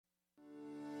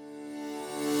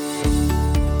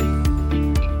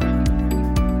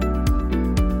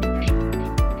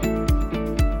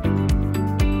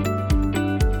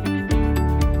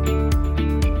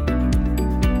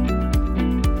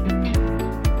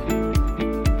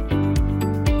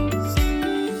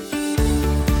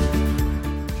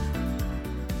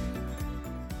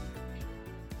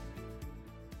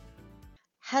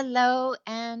Hello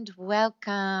and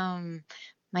welcome.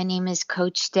 My name is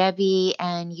Coach Debbie,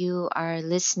 and you are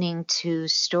listening to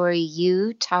Story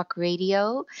U Talk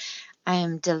Radio. I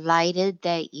am delighted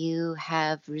that you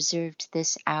have reserved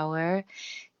this hour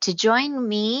to join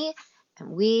me.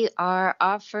 We are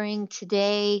offering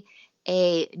today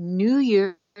a New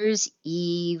Year's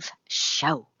Eve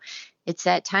show. It's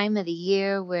that time of the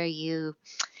year where you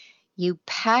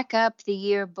pack up the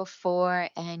year before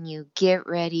and you get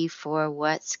ready for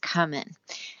what's coming.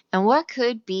 And what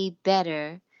could be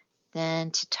better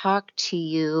than to talk to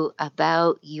you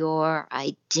about your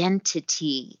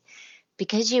identity?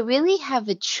 Because you really have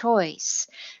a choice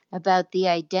about the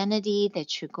identity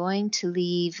that you're going to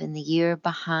leave in the year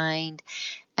behind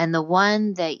and the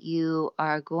one that you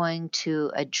are going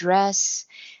to address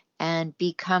and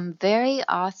become very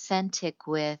authentic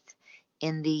with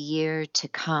in the year to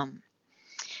come.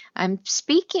 I'm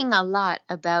speaking a lot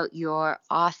about your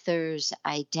author's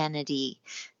identity,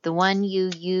 the one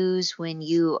you use when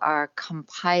you are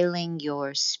compiling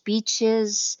your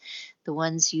speeches, the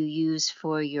ones you use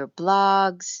for your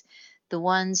blogs, the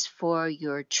ones for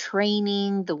your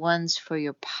training, the ones for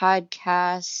your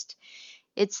podcast.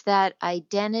 It's that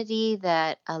identity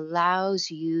that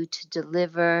allows you to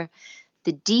deliver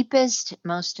the deepest,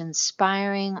 most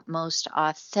inspiring, most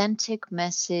authentic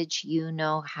message you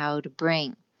know how to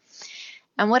bring.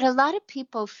 And what a lot of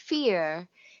people fear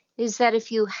is that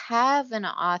if you have an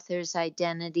author's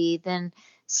identity, then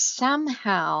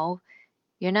somehow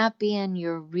you're not being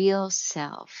your real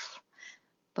self.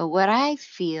 But what I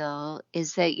feel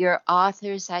is that your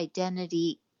author's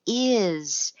identity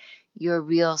is your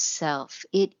real self.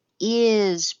 It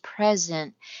is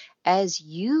present as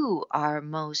you are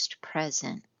most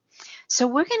present. So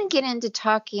we're going to get into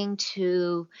talking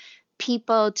to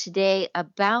people today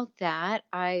about that.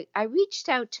 I reached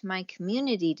out to my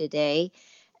community today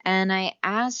and I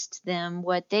asked them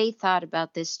what they thought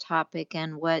about this topic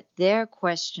and what their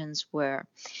questions were.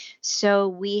 So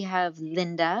we have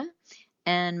Linda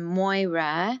and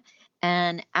Moira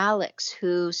and Alex,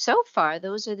 who so far,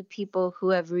 those are the people who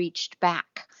have reached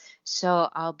back. So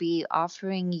I'll be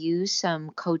offering you some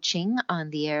coaching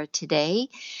on the air today.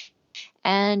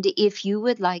 And if you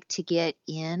would like to get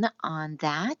in on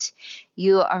that,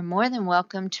 you are more than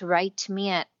welcome to write to me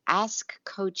at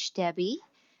askcoachdebbie,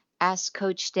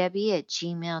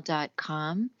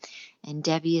 askcoachdebby@gmail.com. And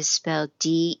Debbie is spelled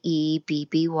Debby,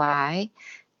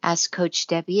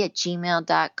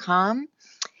 askcoachdebby@gmail.com.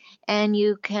 And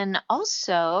you can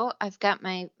also, I've got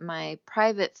my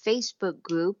private Facebook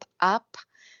group up.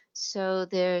 So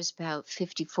there's about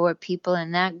 54 people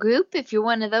in that group. If you're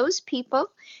one of those people,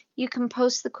 you can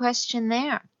post the question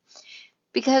there.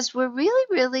 Because we're really,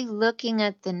 really looking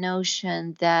at the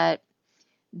notion that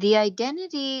the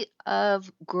identity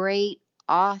of great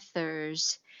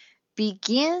authors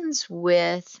begins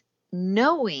with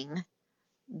knowing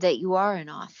that you are an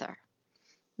author,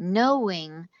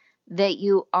 knowing that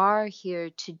you are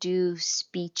here to do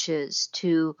speeches,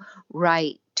 to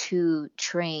write, to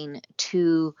train,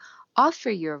 to offer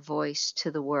your voice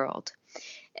to the world.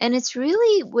 And it's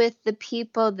really with the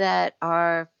people that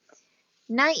are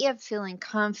not yet feeling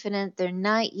confident, they're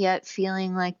not yet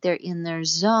feeling like they're in their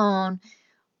zone,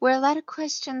 where a lot of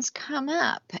questions come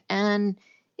up. And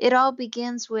it all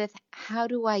begins with, how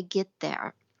do I get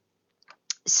there?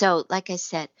 So, like I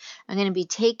said, I'm going to be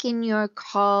taking your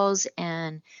calls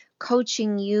and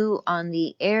coaching you on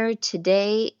the air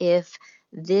today if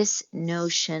this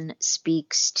notion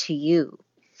speaks to you.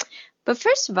 But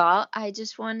first of all, I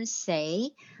just want to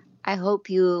say I hope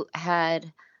you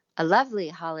had a lovely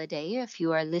holiday if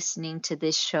you are listening to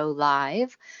this show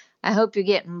live. I hope you're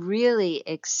getting really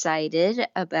excited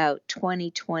about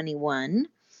 2021.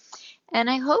 And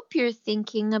I hope you're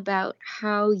thinking about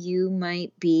how you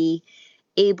might be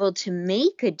able to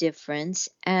make a difference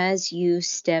as you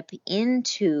step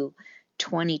into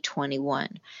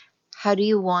 2021. How do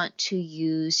you want to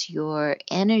use your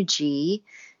energy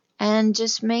and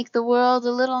just make the world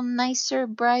a little nicer,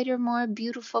 brighter, more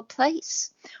beautiful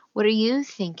place? What are you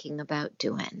thinking about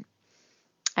doing?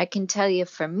 I can tell you,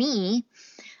 for me,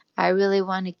 I really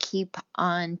want to keep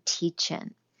on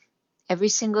teaching. Every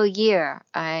single year,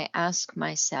 I ask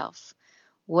myself,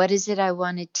 what is it I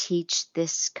want to teach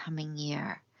this coming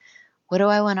year? What do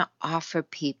I want to offer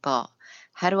people?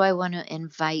 How do I want to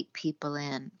invite people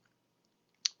in?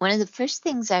 One of the first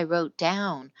things I wrote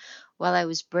down while I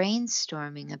was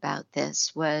brainstorming about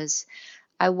this was,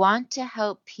 I want to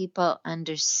help people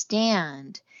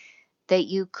understand that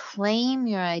you claim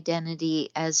your identity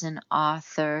as an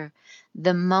author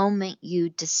the moment you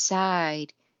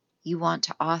decide you want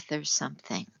to author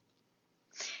something.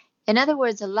 In other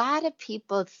words, a lot of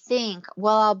people think,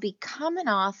 well, I'll become an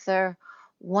author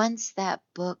once that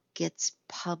book gets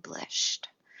published,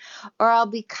 or I'll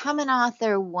become an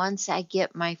author once I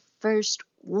get my first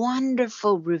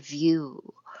wonderful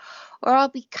review, or I'll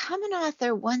become an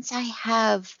author once I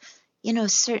have, a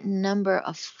certain number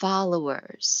of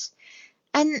followers.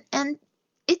 And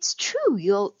it's true,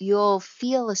 you'll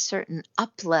feel a certain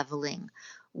up-leveling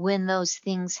when those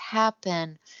things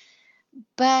happen,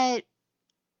 but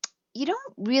you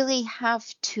don't really have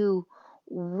to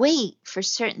wait for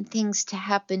certain things to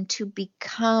happen to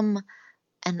become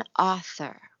an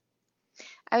author.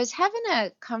 I was having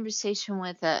a conversation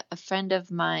with a friend of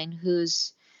mine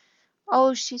who's,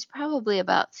 she's probably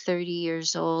about 30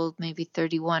 years old, maybe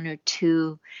 31 or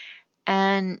 2.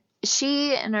 And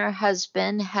she and her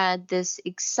husband had this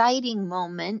exciting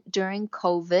moment during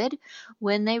COVID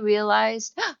when they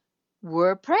realized,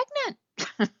 we're pregnant.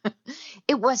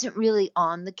 It wasn't really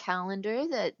on the calendar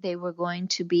that they were going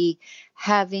to be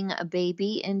having a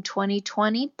baby in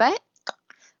 2020, but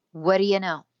what do you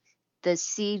know? The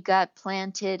seed got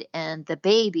planted and the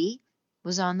baby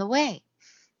was on the way.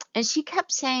 And she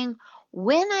kept saying,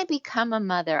 when I become a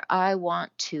mother, I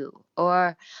want to,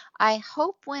 or I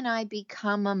hope when I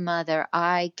become a mother,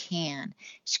 I can.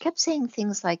 She kept saying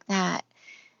things like that.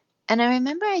 And I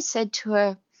remember I said to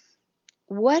her,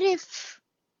 what if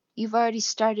you've already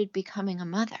started becoming a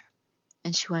mother?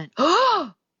 And she went,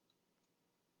 oh,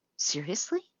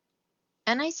 seriously?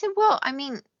 And I said, well, I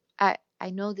mean, I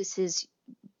know this is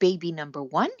baby number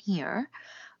 1 here,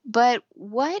 but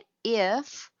what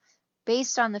if,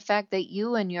 based on the fact that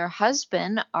you and your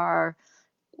husband are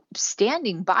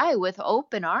standing by with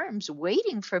open arms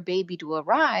waiting for baby to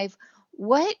arrive,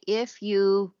 what if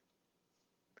you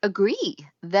agree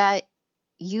that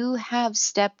you have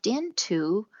stepped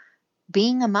into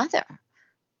being a mother?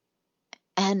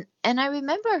 And I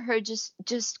remember her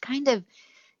just kind of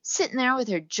sitting there with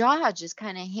her jaw just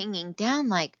kind of hanging down,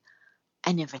 like,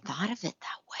 I never thought of it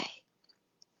that way.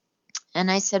 And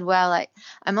I said, well,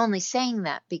 I'm only saying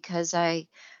that because I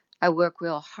work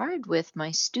real hard with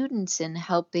my students in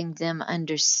helping them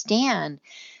understand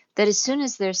that as soon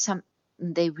as there's something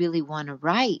they really want to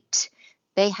write,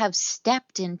 they have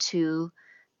stepped into,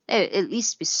 at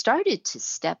least started to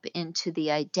step into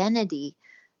the identity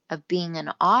of being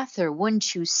an author.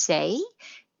 Wouldn't you say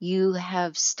you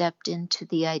have stepped into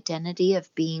the identity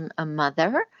of being a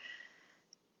mother?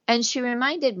 And she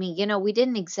reminded me, we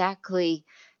didn't exactly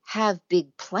have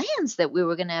big plans that we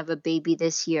were going to have a baby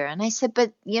this year. And I said,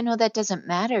 but that doesn't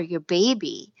matter. Your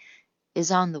baby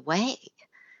is on the way.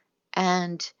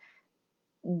 And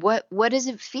what does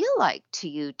it feel like to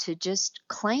you to just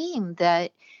claim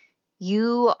that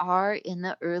you are in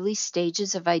the early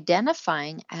stages of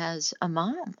identifying as a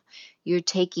mom? You're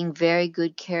taking very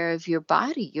good care of your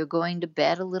body. You're going to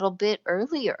bed a little bit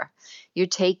earlier. You're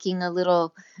taking a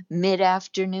little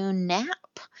mid-afternoon nap.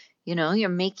 You're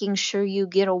making sure you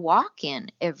get a walk in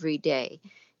every day.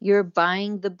 You're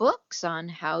buying the books on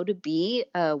how to be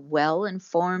a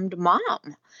well-informed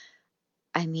mom.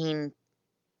 I mean,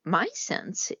 my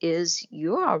sense is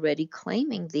you're already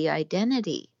claiming the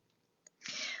identity.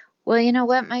 Well, you know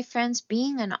what, my friends,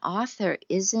 being an author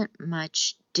isn't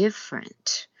much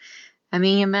different. I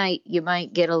mean, you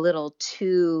might get a little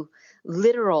too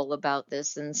literal about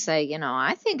this and say,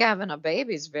 I think having a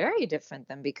baby is very different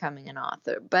than becoming an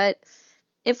author. But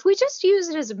if we just use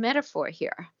it as a metaphor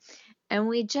here, and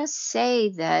we just say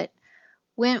that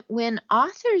when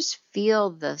authors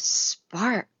feel the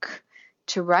spark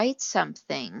to write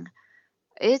something,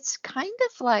 it's kind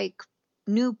of like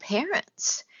new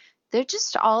parents. They're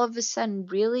just all of a sudden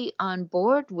really on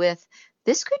board with,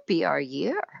 this could be our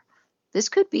year. This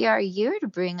could be our year to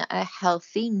bring a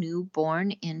healthy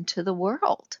newborn into the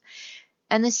world.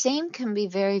 And the same can be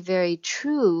very, very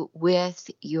true with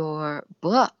your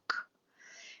book.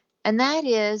 And that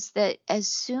is that as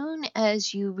soon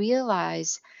as you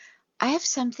realize, I have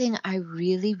something I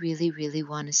really, really, really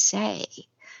want to say,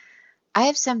 I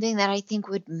have something that I think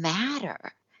would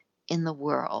matter in the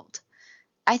world,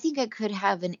 I think it could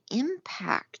have an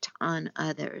impact on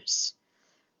others.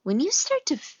 When you start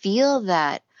to feel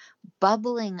that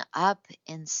bubbling up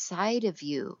inside of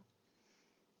you,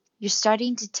 you're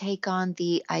starting to take on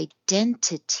the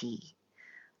identity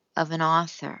of an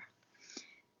author.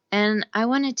 And I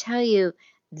want to tell you,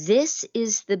 this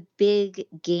is the big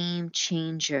game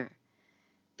changer,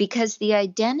 because the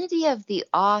identity of the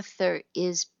author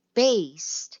is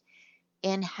based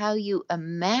in how you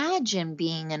imagine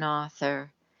being an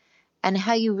author and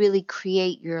how you really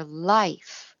create your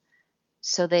life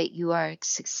so that you are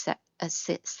a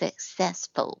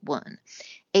successful one,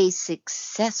 a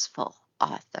successful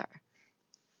author.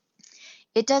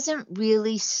 it doesn't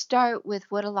really start with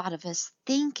what a lot of us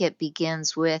think it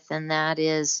begins with, and that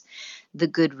is the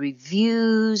good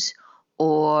reviews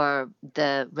or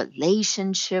the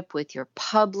relationship with your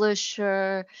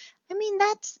publisher. I mean,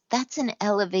 that's an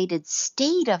elevated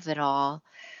state of it all.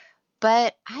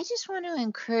 But I just want to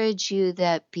encourage you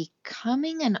that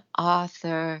becoming an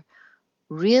author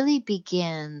really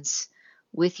begins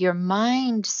with your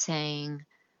mind saying,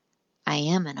 I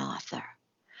am an author.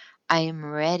 I am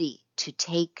ready to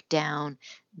take down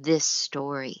this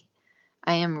story.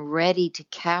 I am ready to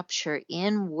capture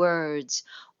in words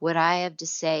what I have to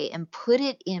say and put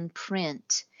it in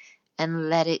print and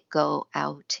let it go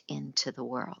out into the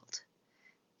world.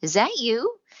 Is that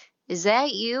you? Is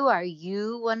that you? Are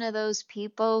you one of those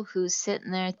people who's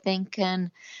sitting there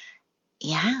thinking,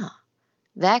 yeah,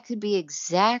 that could be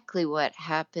exactly what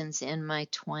happens in my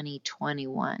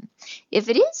 2021? If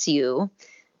it is you,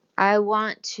 I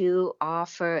want to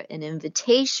offer an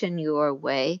invitation your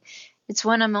way. It's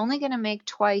one I'm only going to make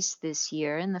twice this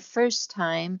year, and the first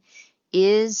time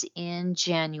is in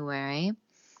January.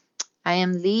 I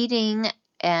am leading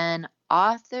an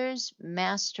author's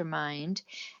mastermind,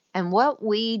 and what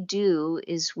we do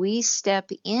is we step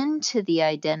into the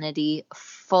identity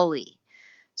fully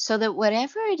so that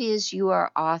whatever it is you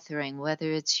are authoring, whether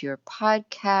it's your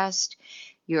podcast,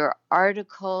 your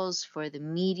articles for the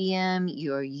Medium,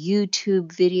 your YouTube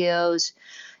videos,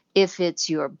 if it's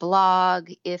your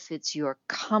blog, if it's your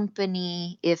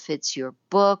company, if it's your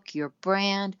book, your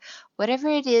brand, whatever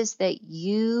it is that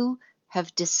you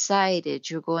have decided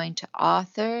you're going to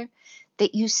author,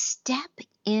 that you step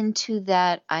into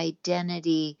that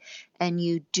identity and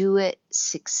you do it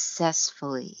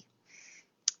successfully.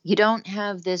 You don't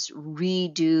have this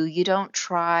redo, you don't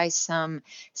try some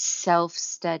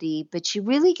self-study, but you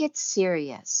really get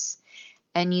serious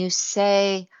and you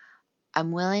say,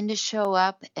 I'm willing to show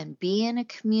up and be in a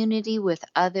community with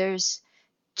others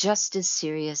just as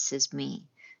serious as me,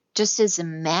 just as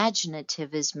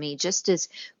imaginative as me, just as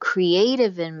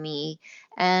creative in me,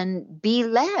 and be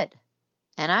led.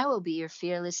 And I will be your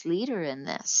fearless leader in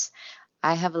this.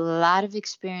 I have a lot of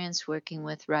experience working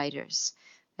with writers.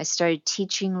 I started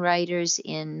teaching writers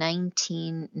in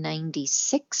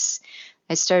 1996.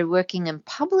 I started working in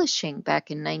publishing back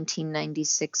in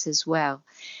 1996 as well.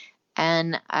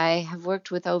 And I have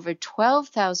worked with over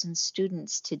 12,000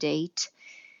 students to date.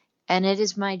 And it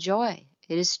is my joy.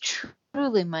 It is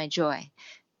truly my joy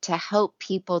to help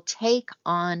people take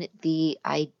on the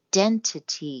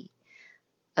identity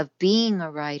of being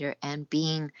a writer and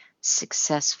being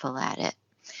successful at it.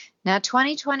 Now,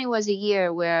 2020 was a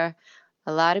year where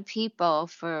a lot of people,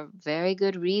 for very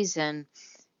good reason,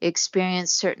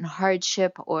 experienced certain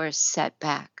hardship or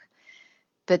setback.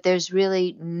 But there's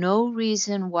really no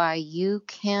reason why you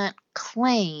can't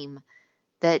claim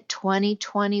that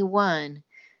 2021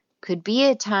 could be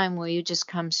a time where you just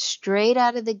come straight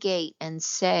out of the gate and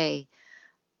say,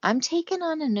 I'm taking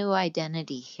on a new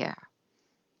identity here.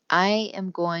 I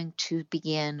am going to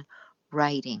begin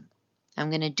writing. I'm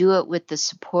going to do it with the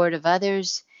support of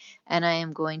others, and I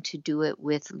am going to do it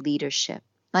with leadership.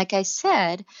 Like I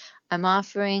said, I'm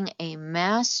offering a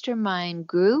mastermind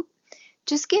group.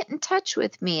 Just get in touch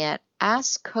with me at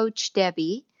Ask Coach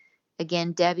Debby.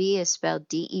 Again, Debby is spelled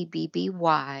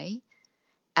Debby.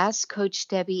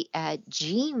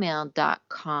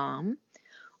 AskCoachDebby@gmail.com,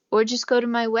 or just go to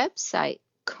my website,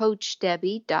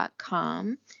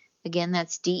 CoachDebby.com. Again,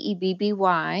 that's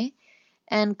Debby,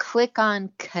 and click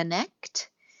on Connect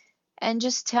and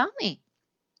just tell me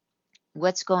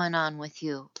what's going on with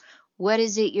you. What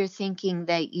is it you're thinking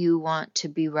that you want to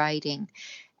be writing?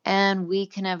 And we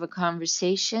can have a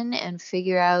conversation and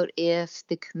figure out if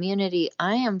the community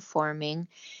I am forming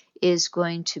is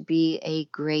going to be a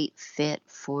great fit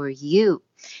for you.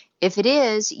 If it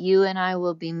is, you and I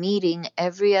will be meeting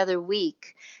every other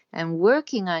week and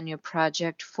working on your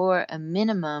project for a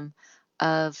minimum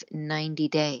of 90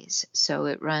 days. So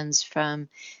it runs from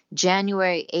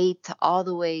January 8th all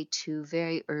the way to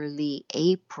very early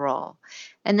April.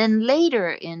 And then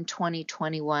later in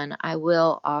 2021, I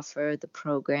will offer the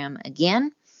program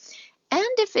again.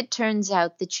 And if it turns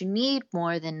out that you need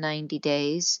more than 90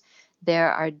 days,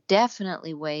 there are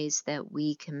definitely ways that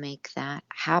we can make that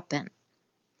happen.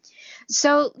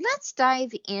 So let's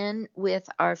dive in with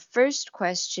our first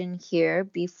question here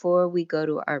before we go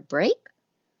to our break.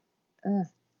 A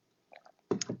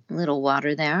little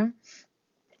water there.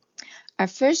 Our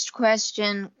first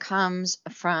question comes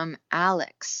from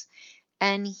Alex,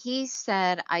 and he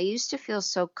said, I used to feel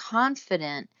so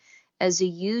confident as a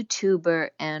YouTuber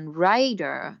and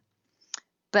writer,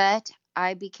 but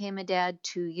I became a dad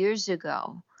 2 years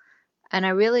ago. and I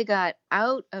really got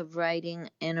out of writing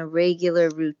in a regular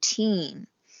routine.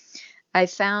 I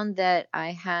found that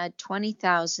I had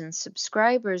 20,000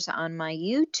 subscribers on my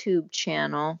YouTube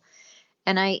channel,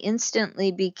 and I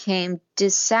instantly became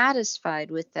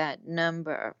dissatisfied with that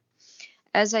number.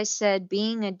 As I said,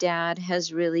 being a dad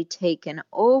has really taken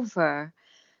over,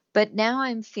 but now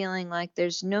I'm feeling like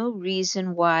there's no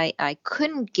reason why I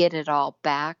couldn't get it all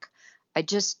back. I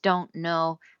just don't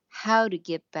know how to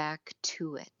get back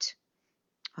to it.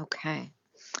 Okay.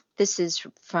 This is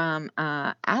from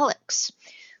Alex,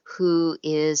 who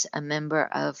is a member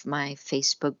of my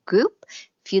Facebook group.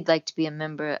 If you'd like to be a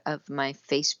member of my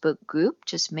Facebook group,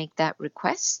 just make that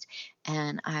request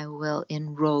and I will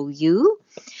enroll you.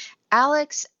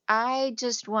 Alex, I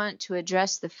just want to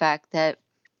address the fact that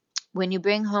when you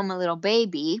bring home a little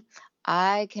baby,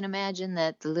 I can imagine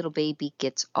that the little baby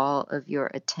gets all of your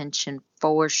attention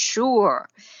for sure.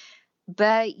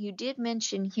 But you did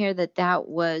mention here that that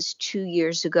was 2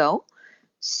 years ago.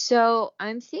 So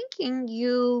I'm thinking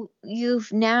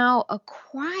you've now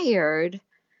acquired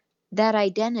that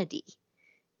identity.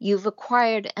 You've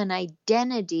acquired an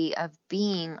identity of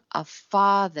being a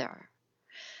father.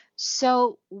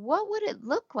 So what would it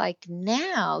look like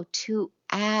now to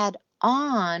add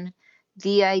on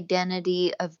the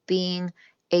identity of being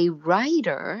a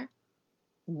writer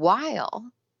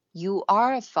while you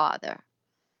are a father?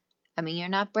 I mean, you're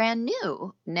not brand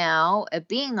new now at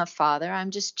being a father. I'm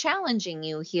just challenging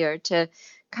you here to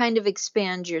kind of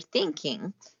expand your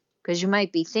thinking, because you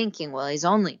might be thinking, well, he's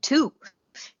only 2,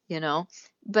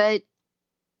 but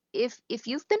if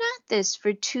you've been at this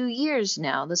for 2 years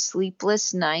now, the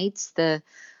sleepless nights, the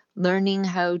learning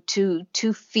how to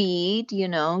feed,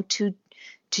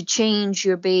 to change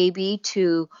your baby,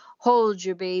 to hold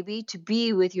your baby, to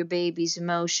be with your baby's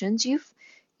emotions, you've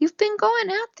been going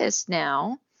at this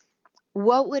now.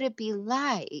 What would it be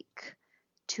like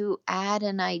to add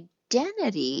an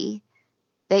identity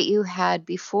that you had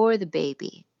before the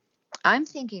baby? I'm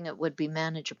thinking it would be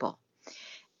manageable.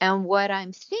 And what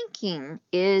I'm thinking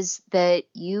is that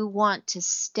you want to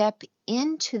step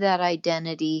into that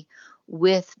identity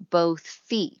with both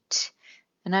feet.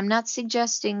 And I'm not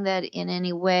suggesting that in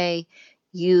any way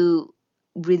you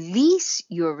release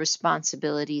your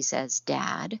responsibilities as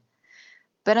dad,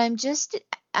 but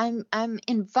I'm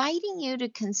inviting you to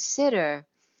consider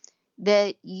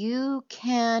that you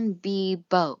can be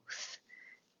both.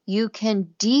 You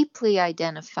can deeply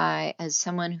identify as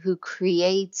someone who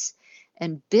creates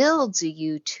and builds a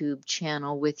YouTube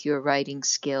channel with your writing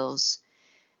skills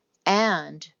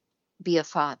and be a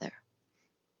father.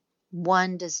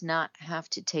 One does not have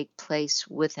to take place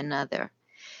with another.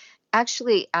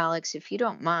 Actually, Alex, if you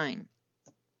don't mind,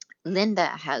 Linda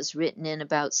has written in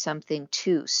about something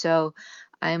too. So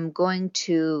I'm going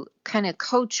to kind of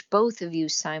coach both of you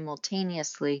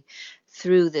simultaneously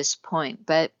through this point.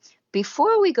 But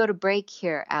before we go to break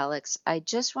here, Alex, I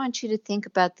just want you to think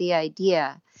about the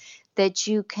idea that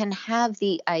you can have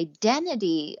the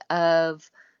identity of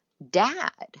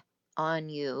dad on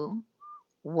you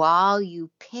while you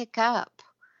pick up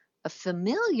a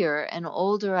familiar and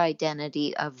older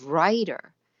identity of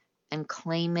writer and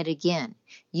claim it again.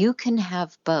 You can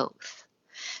have both.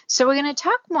 So we're going to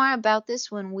talk more about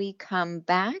this when we come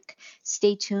back.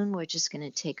 Stay tuned. We're just going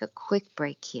to take a quick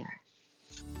break here.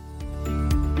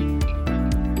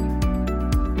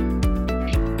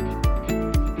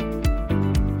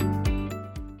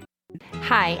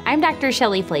 Hi, I'm Dr.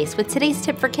 Shelley Flace with today's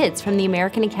tip for kids from the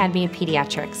American Academy of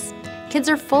Pediatrics. Kids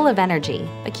are full of energy,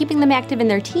 but keeping them active in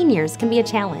their teen years can be a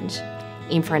challenge.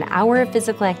 Aim for an hour of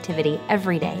physical activity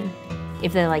every day.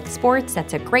 If they like sports,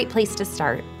 that's a great place to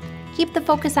start. Keep the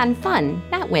focus on fun,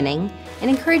 not winning, and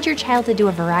encourage your child to do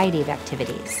a variety of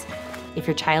activities. If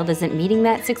your child isn't meeting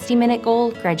that 60-minute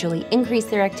goal, gradually increase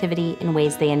their activity in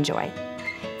ways they enjoy.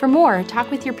 For more,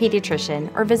 talk with your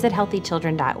pediatrician or visit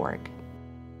healthychildren.org.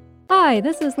 Hi,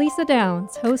 this is Lisa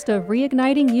Downs, host of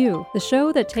Reigniting You, the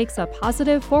show that takes a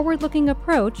positive, forward-looking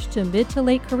approach to mid to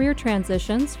late career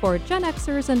transitions for Gen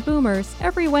Xers and Boomers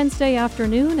every Wednesday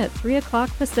afternoon at 3 o'clock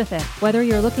Pacific. Whether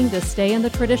you're looking to stay in the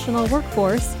traditional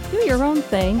workforce, do your own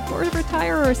thing, or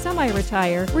retire or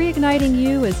semi-retire, Reigniting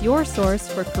You is your source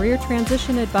for career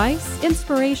transition advice,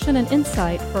 inspiration, and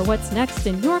insight for what's next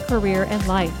in your career and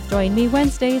life. Join me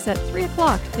Wednesdays at 3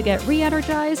 o'clock to get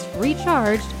re-energized,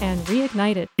 recharged, and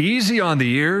reignited. Easy on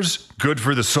the ears, good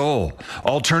for the soul.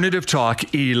 Alternative Talk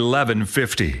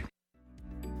 1150.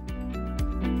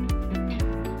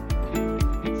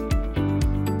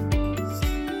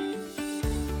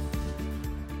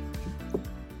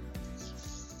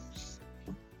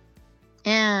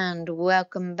 And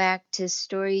welcome back to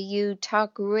Story U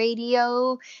Talk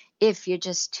Radio. If you're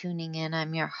just tuning in,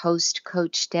 I'm your host,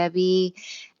 Coach Debbie,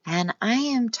 and I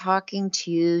am talking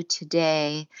to you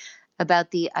today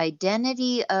about the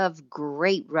identity of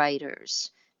great writers.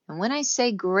 And when I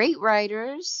say great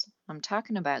writers, I'm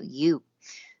talking about you.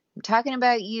 I'm talking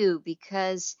about you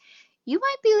because you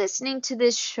might be listening to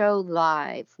this show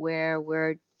live where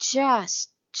we're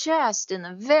just in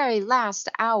the very last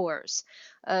hours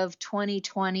of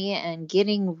 2020 and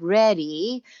getting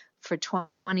ready for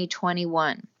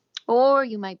 2021. Or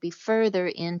you might be further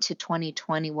into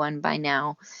 2021 by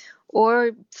now,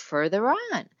 or further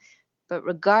on. But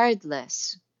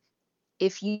regardless,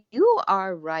 if you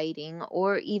are writing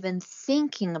or even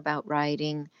thinking about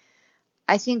writing,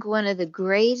 I think one of the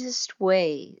greatest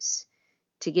ways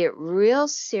to get real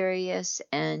serious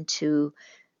and to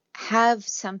have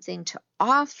something to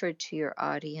offer to your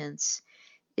audience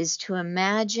is to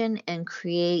imagine and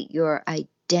create your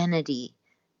identity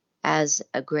as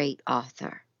a great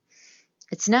author.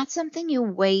 It's not something you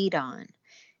wait on.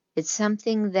 It's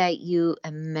something that you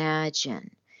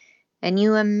imagine. And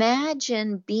you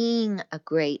imagine being a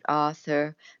great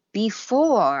author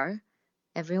before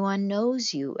everyone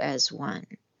knows you as one.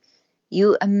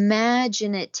 You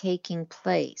imagine it taking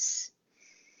place.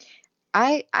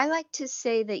 I like to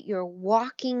say that you're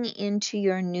walking into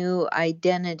your new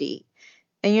identity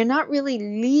and you're not really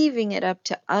leaving it up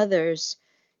to others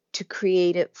to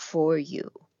create it for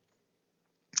you.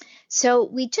 So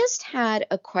we just had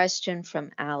a question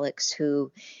from Alex,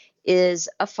 who is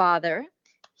a father.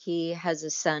 He has a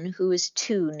son who is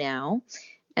 2 now.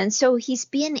 And so he's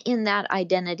been in that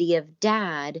identity of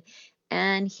dad,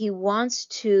 and he wants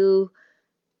to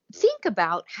think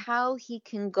about how he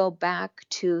can go back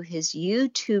to his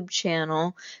YouTube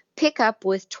channel, pick up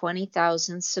with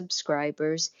 20,000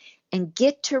 subscribers, and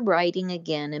get to writing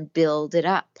again and build it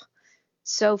up.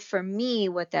 So for me,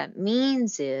 what that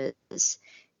means is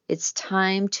it's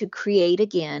time to create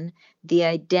again the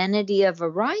identity of a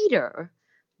writer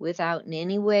without in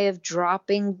any way of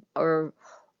dropping or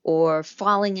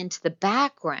falling into the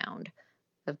background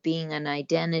of being an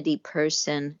identity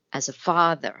person as a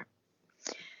father.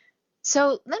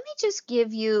 So let me just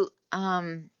give you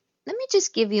an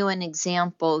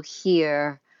example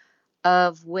here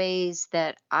of ways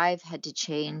that I've had to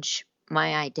change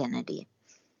my identity.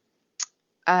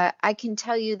 I can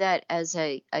tell you that as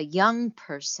a young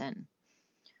person,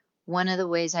 one of the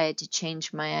ways I had to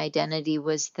change my identity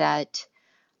was that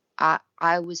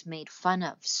I was made fun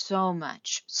of so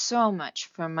much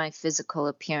for my physical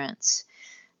appearance.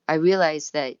 I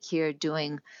realized that here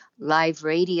doing live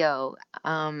radio,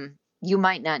 you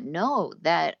might not know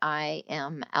that I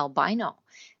am albino,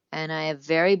 and I have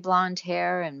very blonde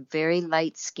hair and very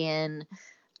light skin.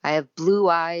 I have blue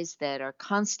eyes that are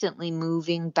constantly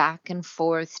moving back and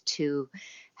forth to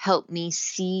help me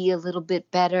see a little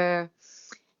bit better.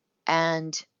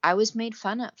 And I was made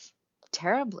fun of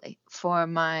terribly for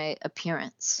my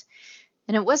appearance.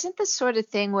 And it wasn't the sort of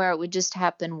thing where it would just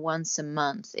happen once a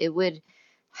month. It would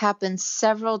happen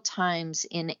several times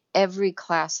in every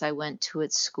class I went to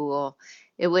at school.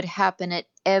 It would happen at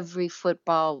every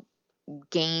football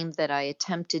game that I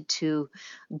attempted to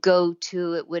go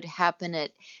to. It would happen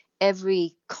at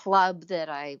every club that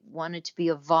I wanted to be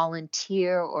a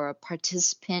volunteer or a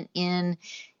participant in.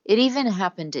 It even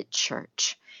happened at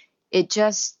church. It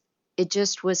just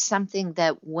was something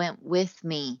that went with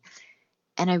me.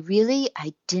 And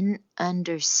I didn't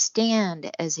understand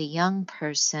as a young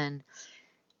person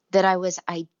that I was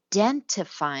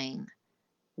identifying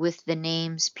with the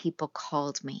names people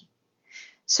called me.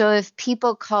 So if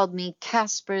people called me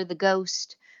Casper the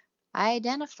Ghost, I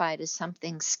identified as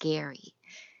something scary.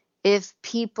 If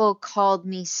people called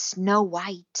me Snow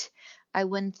White, I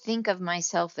wouldn't think of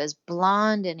myself as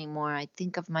blonde anymore. I'd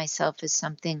think of myself as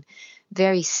something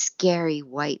very scary,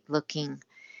 white looking.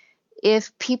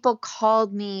 If people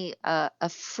called me a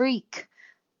freak,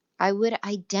 I would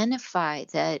identify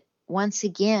that once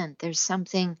again, there's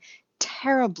something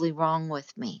terribly wrong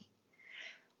with me.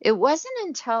 It wasn't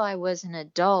until I was an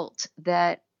adult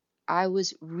that I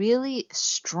was really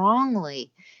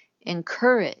strongly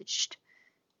encouraged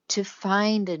to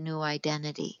find a new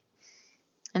identity.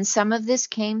 And some of this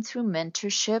came through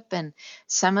mentorship and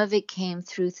some of it came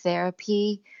through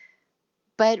therapy.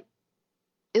 But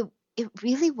it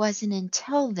really wasn't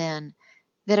until then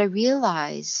that I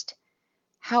realized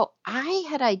how I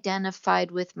had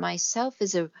identified with myself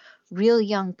as a real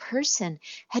young person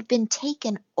had been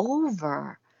taken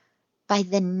over by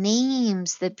the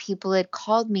names that people had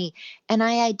called me. And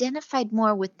I identified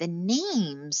more with the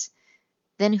names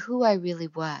than who I really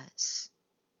was.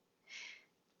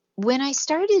 when I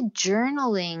started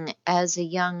journaling as a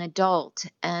young adult,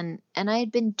 and I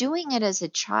had been doing it as a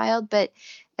child, but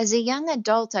as a young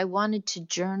adult, I wanted to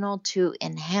journal to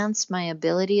enhance my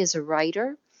ability as a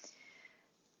writer.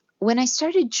 When I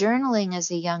started journaling as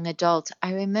a young adult,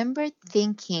 I remember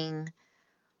thinking,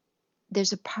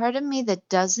 there's a part of me that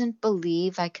doesn't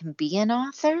believe I can be an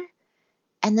author.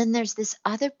 And then there's this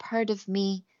other part of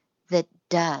me that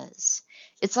does.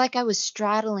 It's like I was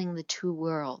straddling the two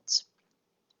worlds.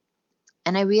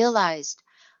 And I realized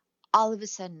all of a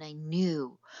sudden I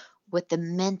knew what the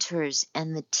mentors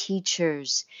and the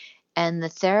teachers and the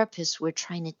therapists were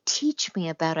trying to teach me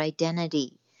about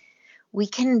identity. We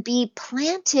can be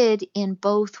planted in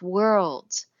both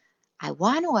worlds. I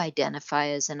want to identify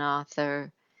as an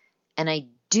author, and I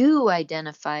do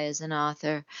identify as an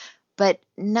author, but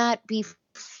not be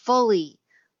fully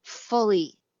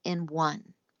in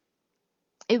one.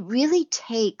 It really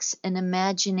takes an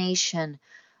imagination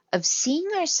of seeing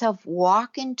ourselves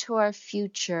walk into our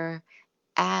future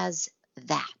as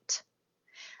that.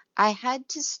 I had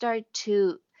to start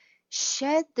to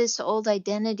shed this old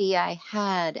identity I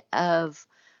had of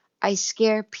I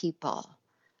scare people,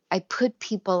 I put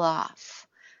people off,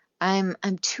 I'm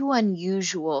too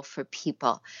unusual for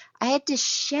people. I had to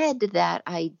shed that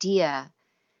idea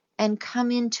and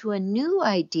come into a new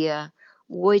idea,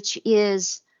 which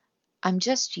is I'm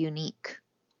just unique.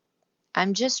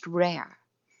 I'm just rare.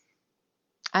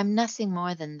 I'm nothing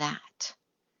more than that.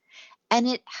 And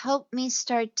it helped me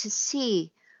start to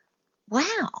see,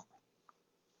 wow,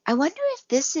 I wonder if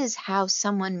this is how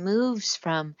someone moves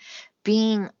from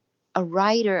being a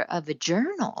writer of a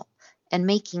journal and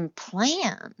making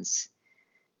plans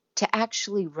to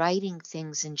actually writing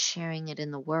things and sharing it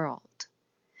in the world.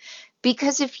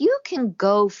 Because if you can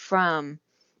go from,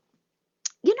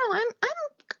 I'm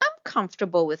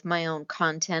comfortable with my own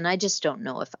content, I just don't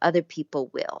know if other people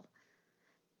will.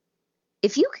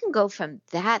 If you can go from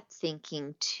that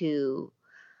thinking to,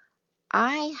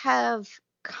 I have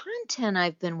content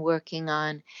I've been working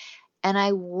on and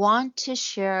I want to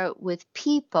share it with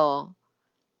people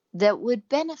that would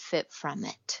benefit from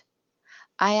it.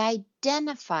 I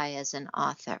identify as an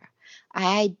author.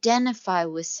 I identify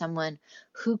with someone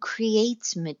who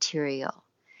creates material.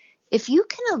 If you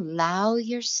can allow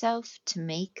yourself to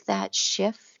make that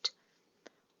shift,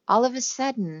 all of a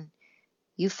sudden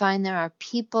you find there are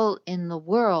people in the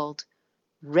world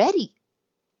ready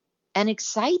and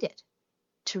excited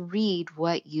to read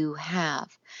what you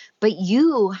have. But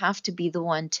you have to be the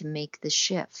one to make the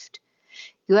shift.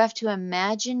 You have to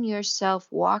imagine yourself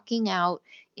walking out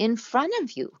in front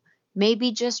of you,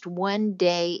 maybe just one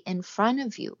day in front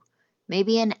of you,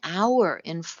 maybe an hour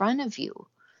in front of you,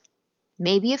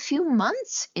 maybe a few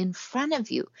months in front of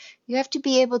you. You have to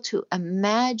be able to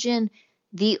imagine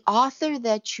the author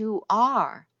that you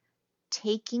are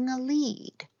taking a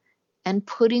lead and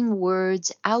putting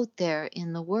words out there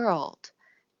in the world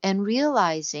and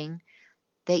realizing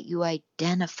that you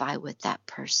identify with that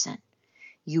person.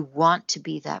 You want to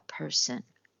be that person.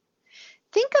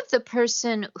 Think of the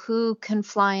person who can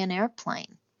fly an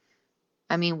airplane.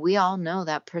 I mean, we all know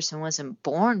that person wasn't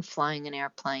born flying an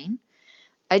airplane.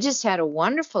 I just had a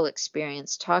wonderful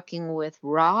experience talking with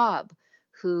Rob,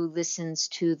 who listens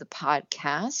to the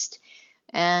podcast,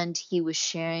 and he was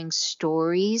sharing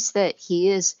stories that he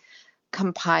is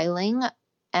compiling,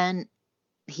 and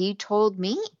he told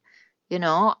me,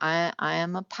 I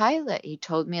am a pilot. He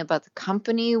told me about the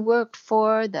company he worked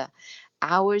for, the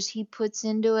hours he puts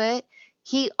into it.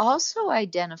 He also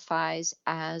identifies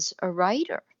as a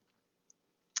writer.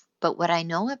 But what I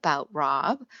know about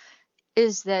Rob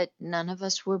is that none of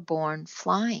us were born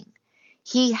flying.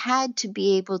 He had to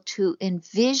be able to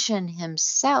envision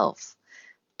himself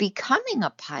becoming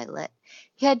a pilot.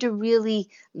 He had to really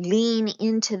lean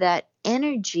into that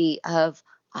energy of,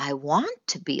 I want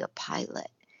to be a pilot.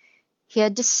 He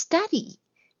had to study.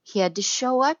 He had to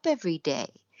show up every day.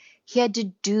 He had to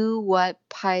do what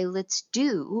pilots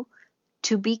do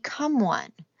to become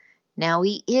one. Now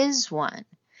he is one.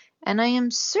 And I am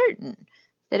certain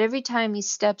that every time he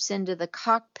steps into the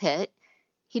cockpit,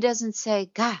 he doesn't say,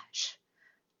 gosh,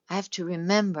 I have to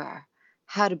remember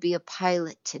how to be a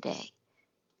pilot today.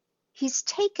 He's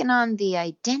taken on the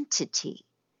identity.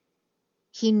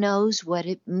 He knows what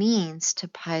it means to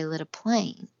pilot a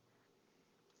plane.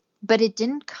 But it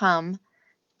didn't come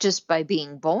just by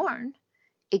being born.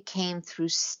 It came through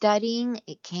studying.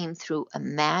 It came through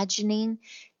imagining.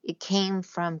 It came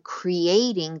from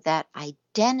creating that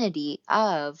identity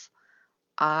of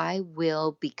I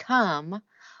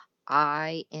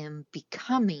am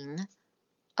becoming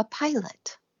a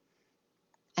pilot.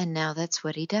 And now that's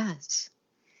what he does.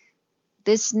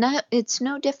 It's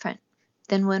no different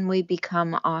than when we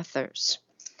become authors.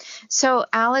 So,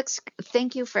 Alex,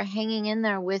 thank you for hanging in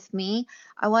there with me.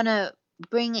 I want to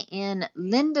bring in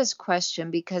Linda's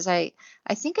question because I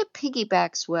think it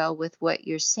piggybacks well with what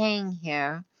you're saying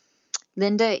here.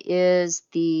 Linda is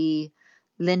the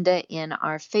Linda in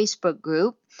our Facebook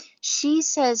group. She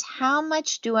says, how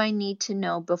much do I need to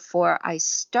know before I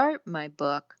start my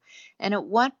book? And at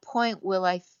what point will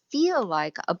I feel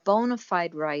like a bona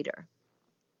fide writer?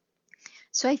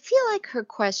 So I feel like her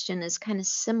question is kind of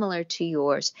similar to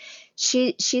yours.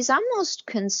 She's almost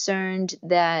concerned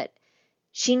that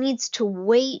she needs to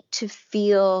wait to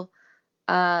feel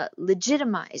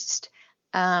legitimized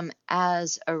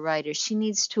as a writer. She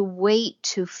needs to wait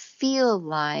to feel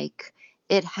like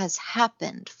it has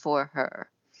happened for her.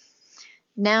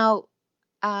 Now,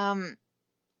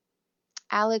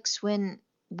 Alex, when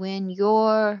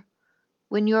your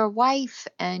wife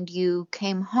and you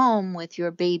came home with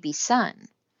your baby son,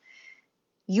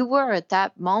 you were at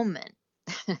that moment,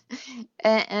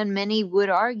 and many would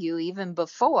argue even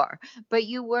before, but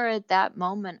you were at that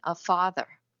moment a father.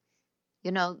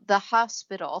 You know, the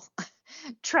hospital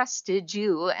trusted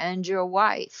you and your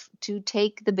wife to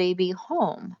take the baby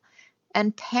home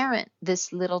and parent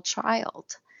this little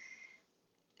child.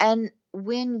 And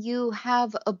when you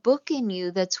have a book in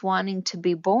you that's wanting to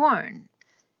be born,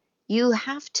 you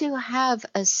have to have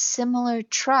a similar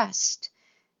trust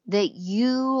that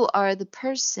you are the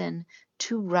person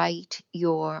to write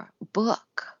your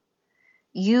book.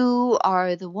 You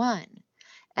are the one.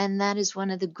 And that is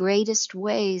one of the greatest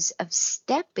ways of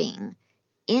stepping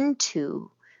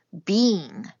into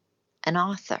being an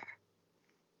author.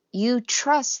 You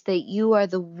trust that you are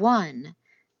the one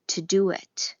to do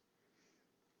it.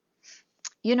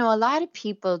 You know, a lot of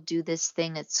people do this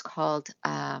thing, it's called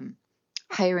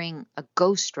hiring a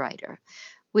ghostwriter,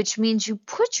 which means you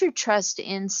put your trust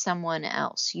in someone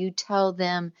else. You tell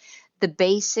them the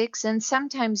basics and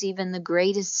sometimes even the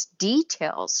greatest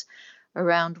details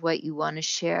around what you want to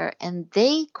share, and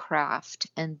they craft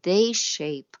and they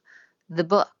shape the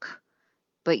book,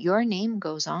 but your name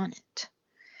goes on it.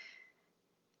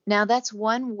 Now, that's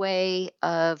one way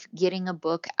of getting a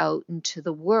book out into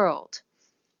the world.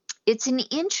 It's an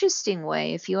interesting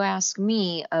way, if you ask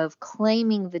me, of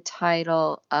claiming the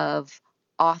title of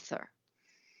author,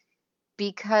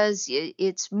 because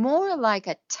it's more like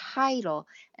a title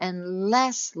and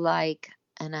less like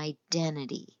an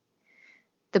identity.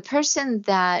 The person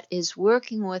that is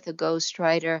working with a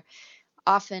ghostwriter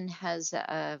often has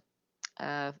a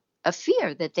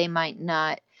fear that they might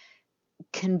not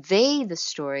convey the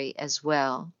story as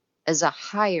well as a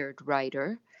hired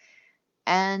writer.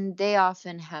 And they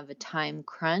often have a time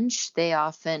crunch. They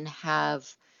often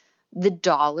have the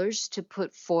dollars to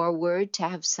put forward to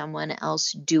have someone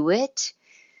else do it.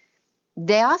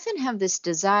 They often have this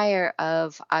desire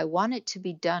of, I want it to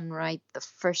be done right the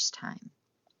first time.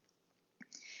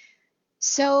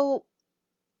 So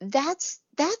that's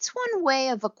one way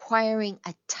of acquiring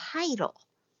a title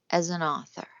as an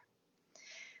author.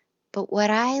 But what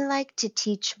I like to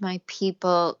teach my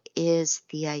people is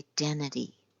the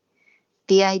identity.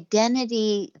 The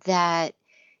identity that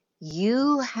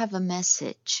you have a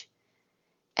message.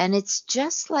 And it's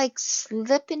just like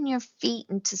slipping your feet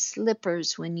into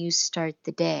slippers when you start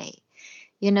the day.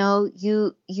 You know,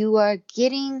 you are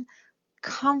getting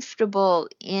comfortable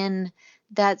in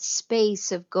that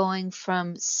space of going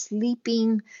from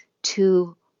sleeping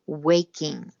to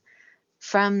waking,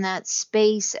 from that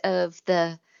space of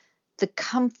the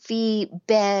comfy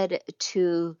bed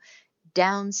to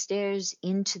downstairs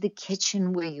into the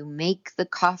kitchen where you make the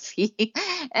coffee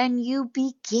and you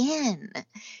begin.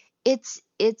 It's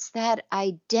that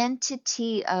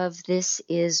identity of this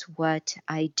is what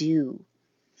I do.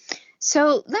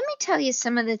 So let me tell you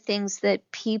some of the things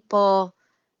that people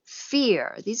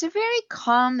fear. These are very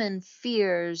common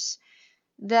fears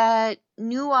that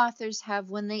new authors have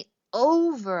when they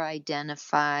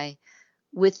over-identify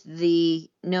with the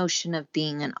notion of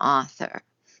being an author.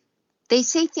 They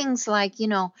say things like, you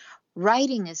know,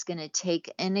 writing is going to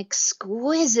take an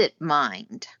exquisite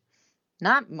mind.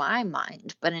 Not my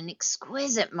mind, but an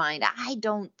exquisite mind. I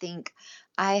don't think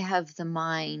I have the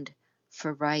mind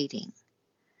for writing.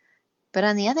 But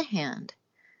on the other hand,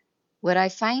 what I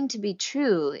find to be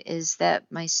true is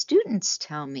that my students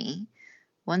tell me,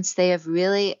 once they have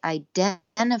really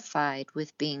identified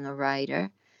with being a writer,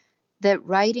 that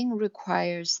writing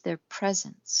requires their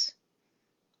presence.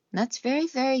 And that's very,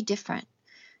 very different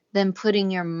than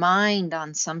putting your mind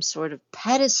on some sort of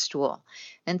pedestal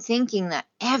and thinking that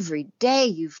every day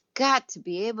you've got to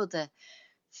be able to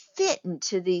fit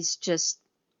into these just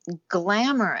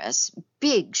glamorous,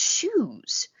 big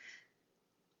shoes.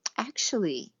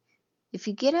 Actually, if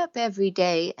you get up every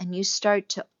day and you start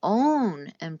to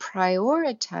own and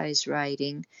prioritize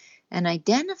writing and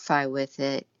identify with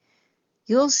it,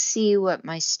 you'll see what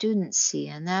my students see,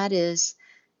 and that is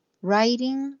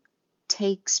writing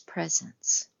takes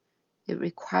presence. It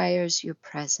requires your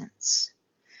presence.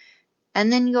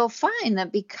 And then you'll find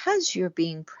that because you're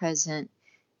being present,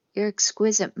 your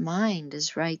exquisite mind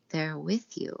is right there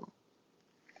with you.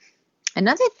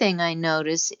 Another thing I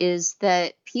notice is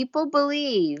that people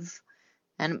believe,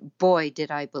 and boy,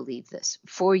 did I believe this.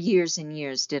 For years and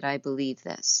years did I believe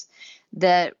this,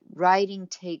 that writing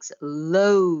takes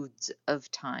loads of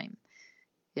time.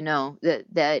 You know,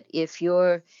 that if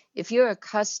you're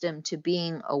accustomed to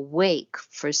being awake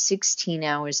for 16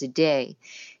 hours a day,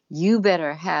 you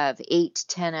better have 8 to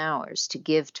 10 hours to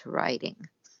give to writing.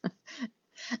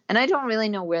 And I don't really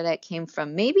know where that came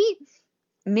from. Maybe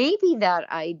that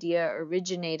idea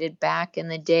originated back in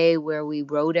the day where we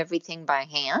wrote everything by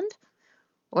hand,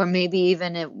 or maybe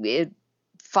even it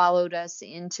followed us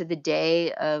into the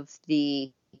day of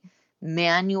the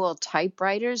manual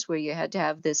typewriters where you had to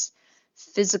have this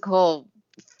physical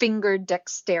finger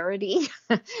dexterity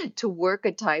to work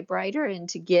a typewriter and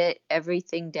to get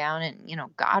everything down. And,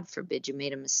 God forbid you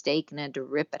made a mistake and had to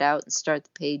rip it out and start the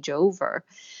page over.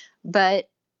 But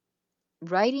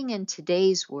writing in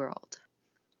today's world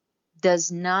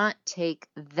does not take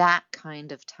that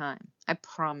kind of time. I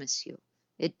promise you,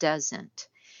 it doesn't.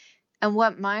 And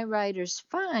what my writers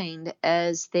find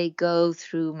as they go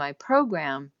through my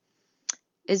program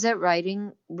is that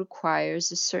writing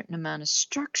requires a certain amount of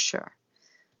structure,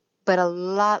 but a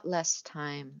lot less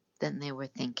time than they were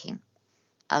thinking.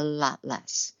 A lot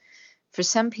less. For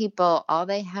some people, all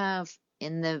they have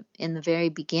in the very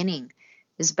beginning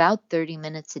is about 30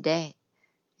 minutes a day.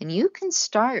 And you can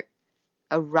start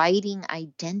a writing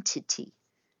identity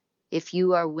if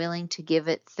you are willing to give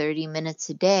it 30 minutes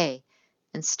a day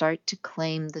and start to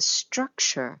claim the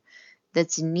structure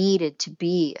that's needed to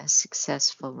be a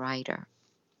successful writer.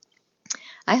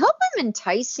 I hope I'm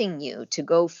enticing you to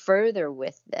go further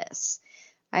with this.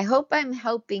 I hope I'm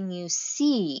helping you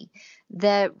see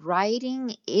that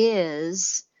writing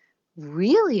is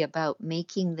really about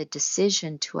making the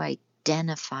decision to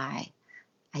identify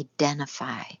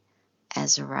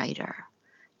as a writer.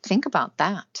 Think about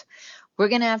that. We're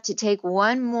going to have to take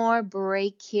one more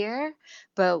break here,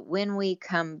 but when we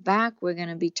come back, we're going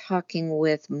to be talking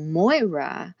with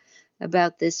Moira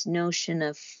about this notion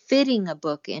of fitting a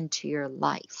book into your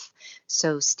life.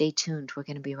 So stay tuned. We're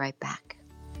going to be right back.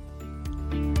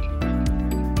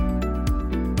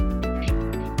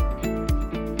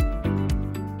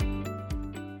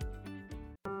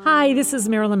 Hi, this is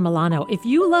Marilyn Milano. If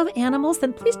you love animals,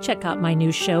 then please check out my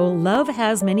new show, Love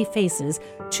Has Many Faces,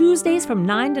 Tuesdays from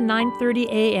 9 to 9:30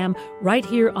 a.m. right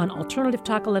here on Alternative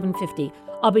Talk 1150.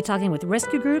 I'll be talking with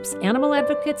rescue groups, animal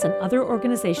advocates, and other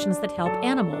organizations that help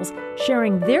animals,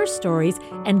 sharing their stories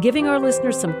and giving our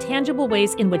listeners some tangible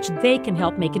ways in which they can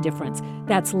help make a difference.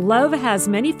 That's Love Has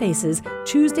Many Faces,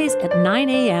 Tuesdays at 9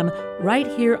 a.m. right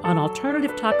here on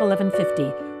Alternative Talk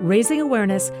 1150, raising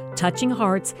awareness, touching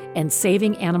hearts, and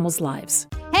saving animals' lives.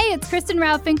 Hey, it's Kristen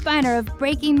Rao Finkbeiner of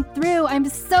Breaking Through. I'm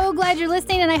so glad you're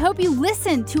listening, and I hope you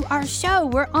listen to our show.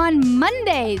 We're on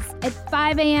Mondays at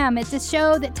 5 a.m. It's a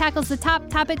show that tackles the top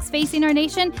topics facing our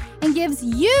nation and gives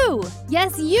you,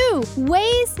 yes, you,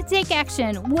 ways to take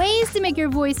action, ways to make your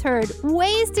voice heard,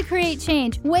 ways to create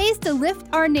change, ways to lift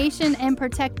our nation and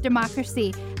protect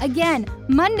democracy. Again,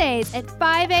 Mondays at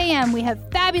 5 a.m. we have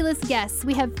fabulous guests,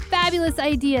 we have fabulous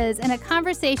ideas, and a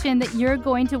conversation that you're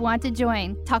going to want to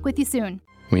join. Talk with you soon.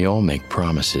 We all make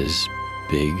promises,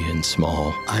 big and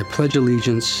small. I pledge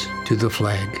allegiance to the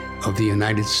flag of the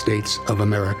United States of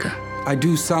America. I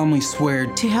do solemnly swear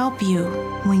to help you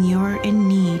when you're in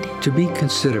need, to be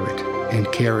considerate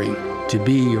and caring, to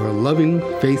be your loving,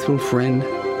 faithful friend,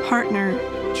 partner,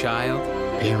 child,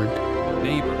 parent,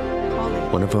 neighbor.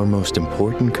 One of our most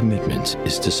important commitments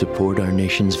is to support our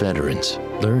nation's veterans.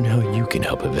 Learn how you can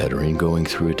help a veteran going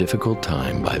through a difficult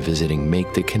time by visiting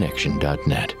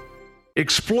maketheconnection.net.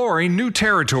 Exploring new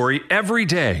territory every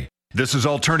day. This is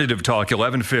Alternative Talk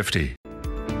 1150.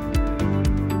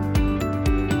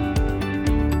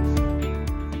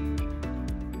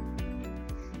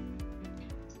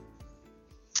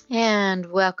 And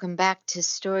welcome back to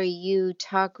Story U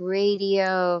Talk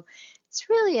Radio. It's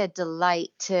really a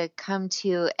delight to come to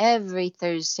you every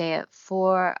Thursday at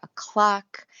 4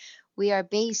 o'clock. We are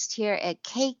based here at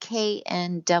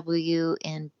KKNW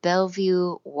in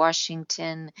Bellevue,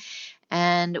 Washington,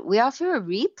 and we offer a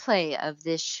replay of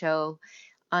this show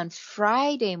on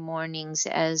Friday mornings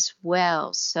as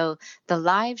well. So the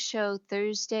live show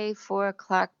Thursday, 4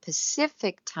 o'clock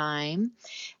Pacific time.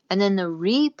 And then the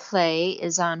replay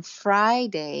is on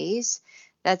Fridays.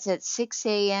 That's at 6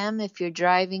 a.m. if you're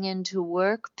driving into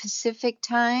work Pacific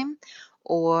time.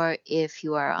 Or if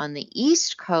you are on the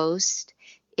East Coast,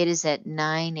 it is at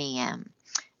 9 a.m.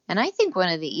 And I think one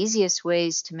of the easiest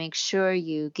ways to make sure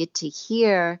you get to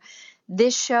hear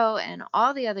this show and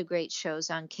all the other great shows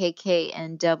on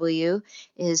KKNW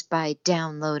is by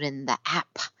downloading the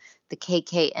app, the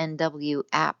KKNW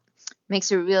app.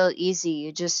 Makes it real easy.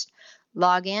 You just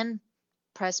log in,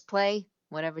 press play,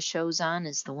 whatever show's on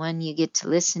is the one you get to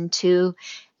listen to.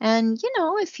 And,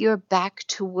 if you're back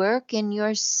to work in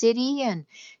your city and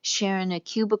sharing a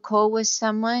cubicle with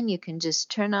someone, you can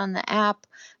just turn on the app,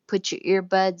 put your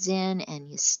earbuds in, and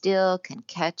you still can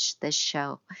catch the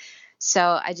show.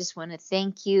 So I just want to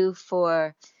thank you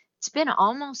it's been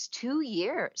almost 2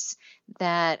 years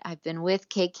that I've been with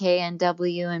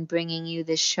KKNW and bringing you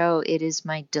this show. It is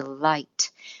my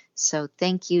delight. So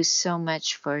thank you so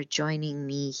much for joining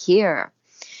me here.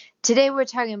 Today we're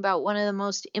talking about one of the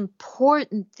most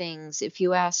important things, if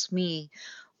you ask me,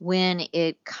 when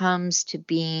it comes to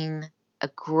being a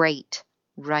great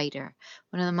writer.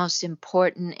 One of the most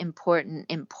important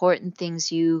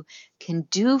things you can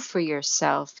do for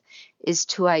yourself is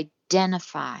to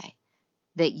identify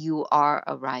that you are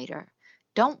a writer.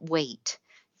 Don't wait.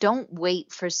 Don't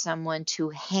wait for someone to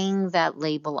hang that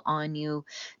label on you.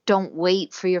 Don't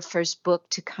wait for your first book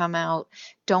to come out.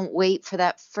 Don't wait for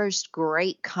that first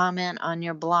great comment on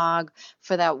your blog,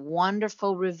 for that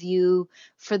wonderful review,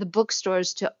 for the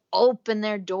bookstores to open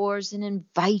their doors and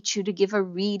invite you to give a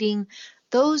reading.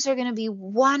 Those are going to be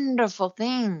wonderful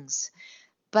things,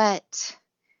 but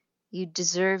you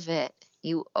deserve it.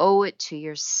 You owe it to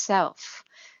yourself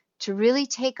to really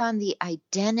take on the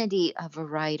identity of a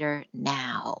writer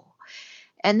now.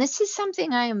 And this is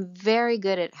something I am very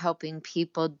good at helping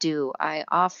people do. I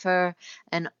offer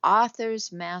an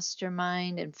author's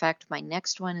mastermind. In fact, my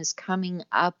next one is coming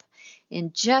up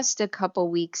in just a couple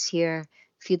weeks here.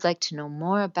 If you'd like to know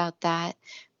more about that,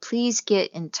 please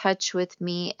get in touch with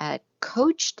me at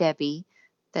Coach Debby,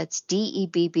 that's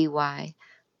DEBBY,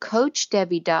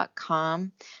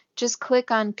 CoachDebby.com. Just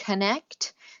click on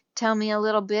Connect. Tell me a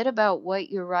little bit about what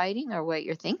you're writing or what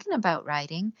you're thinking about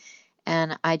writing,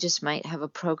 and I just might have a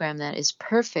program that is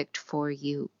perfect for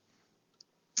you.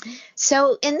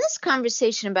 So in this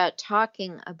conversation about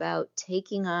talking about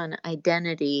taking on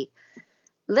identity,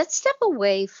 let's step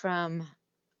away from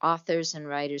authors and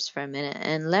writers for a minute,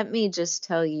 and let me just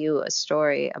tell you a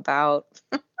story about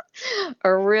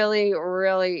a really,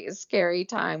 really scary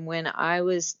time when I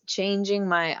was changing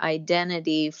my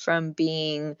identity from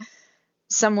being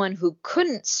someone who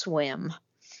couldn't swim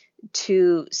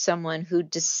to someone who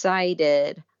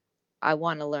decided, I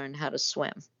want to learn how to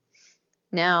swim.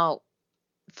 Now,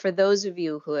 for those of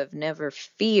you who have never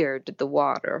feared the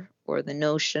water or the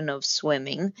notion of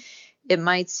swimming, it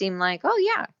might seem like, oh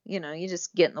yeah, you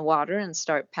just get in the water and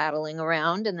start paddling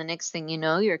around, and the next thing you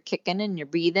know, you're kicking and you're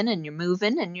breathing and you're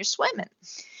moving and you're swimming.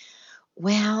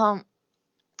 Well,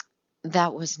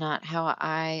 that was not how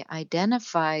I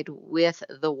identified with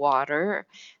the water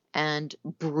and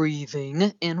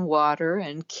breathing in water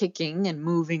and kicking and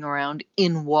moving around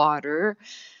in water.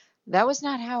 That was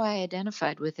not how I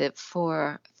identified with it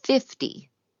for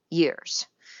 50 years.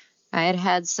 I had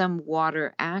had some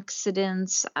water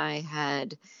accidents. I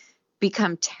had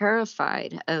become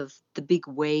terrified of the big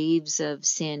waves of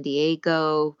San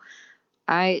Diego.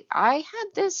 I had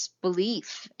this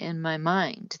belief in my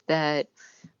mind that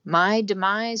my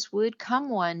demise would come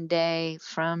one day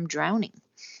from drowning.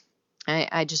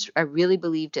 I really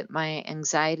believed it. My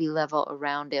anxiety level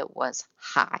around it was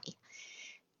high.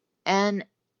 And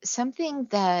something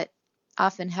that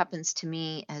often happens to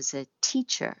me as a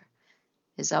teacher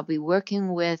is I'll be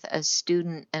working with a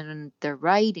student and they're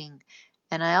writing,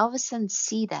 and I all of a sudden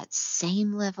see that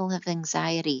same level of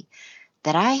anxiety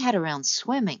that I had around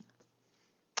swimming.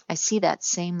 I see that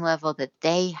same level that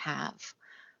they have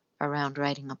around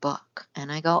writing a book.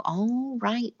 And I go, oh,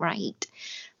 right.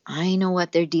 I know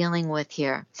what they're dealing with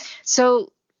here.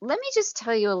 So let me just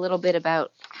tell you a little bit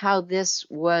about how this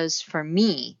was for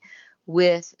me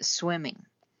with swimming.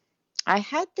 I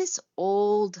had this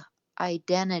old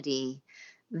identity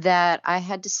that I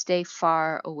had to stay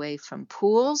far away from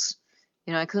pools.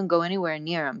 I couldn't go anywhere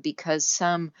near them because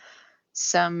some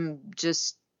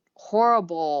just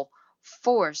horrible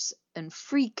force and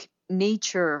freak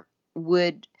nature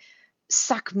would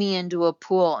suck me into a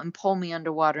pool and pull me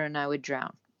underwater and I would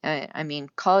drown. I mean,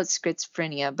 call it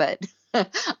schizophrenia, but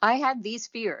I had these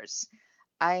fears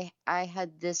I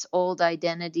had this old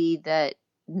identity that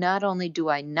not only do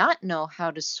I not know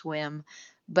how to swim,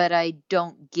 but I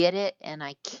don't get it and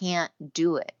I can't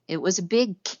do it. It was a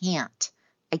big can't.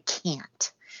 I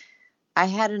can't. I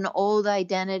had an old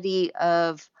identity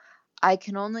of I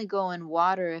can only go in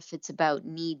water if it's about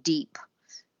knee deep,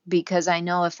 because I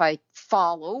know if I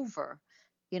fall over,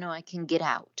 I can get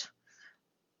out.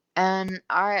 And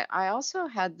I also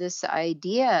had this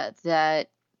idea that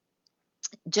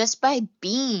just by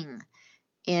being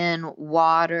in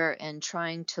water and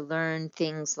trying to learn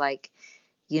things like,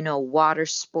 water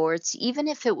sports, even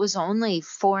if it was only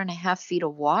 4.5 feet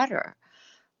of water,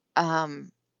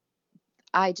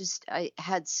 I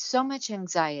had so much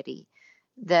anxiety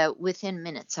that within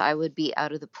minutes I would be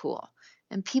out of the pool.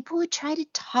 And people would try to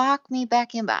talk me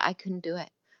back in, but I couldn't do it.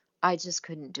 I just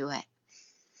couldn't do it.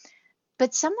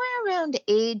 But somewhere around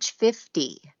age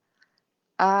 50,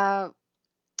 I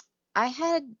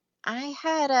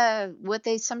had a what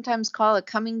they sometimes call a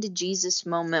coming to Jesus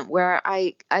moment, where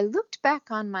I looked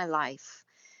back on my life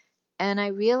and I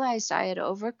realized I had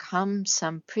overcome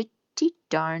some pretty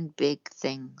darn big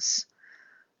things.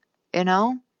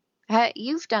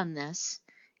 You've done this.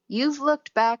 You've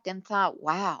looked back and thought,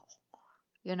 wow,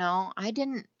 I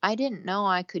didn't know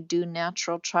I could do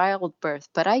natural childbirth,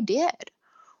 but I did.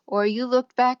 Or you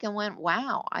looked back and went,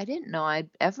 wow, I didn't know I'd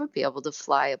ever be able to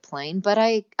fly a plane, but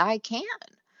I can.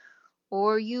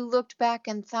 Or you looked back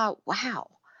and thought, wow,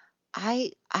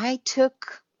 I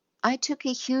took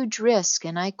a huge risk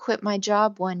and I quit my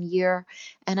job one year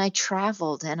and I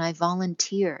traveled and I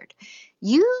volunteered.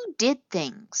 You did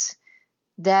things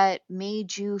that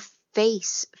made you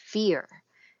face fear.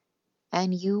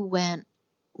 And you went,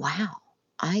 wow,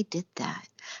 I did that.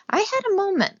 I had a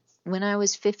moment when I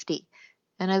was 50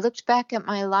 and I looked back at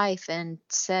my life and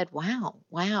said, wow,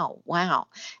 wow, wow.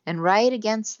 And right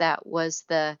against that was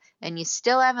and you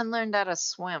still haven't learned how to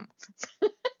swim.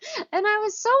 And I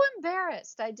was so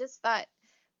embarrassed. I just thought,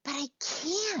 but I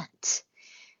can't.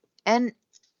 And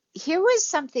here was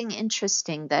something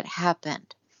interesting that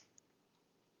happened.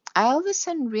 I all of a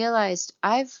sudden realized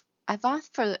I've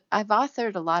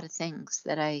authored a lot of things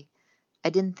that I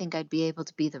didn't think I'd be able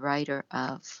to be the writer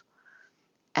of.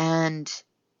 And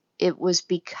it was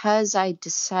because I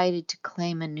decided to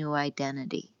claim a new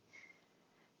identity.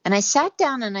 And I sat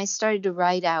down and I started to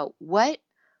write out what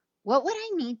would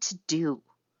I need to do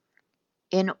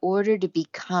in order to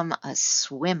become a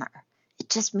swimmer. It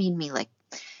just made me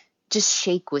just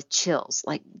shake with chills.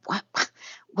 Like,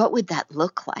 what would that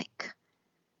look like?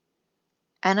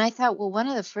 And I thought, well, one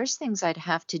of the first things I'd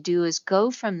have to do is go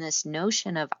from this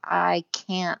notion of I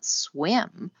can't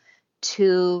swim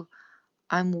to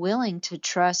I'm willing to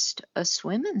trust a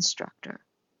swim instructor.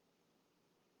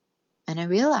 And I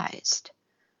realized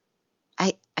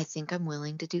I think I'm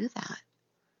willing to do that.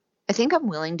 I think I'm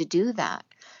willing to do that.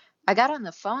 I got on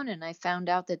the phone and I found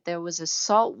out that there was a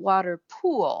saltwater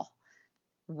pool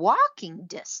walking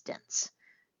distance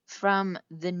from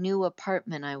the new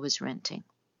apartment I was renting.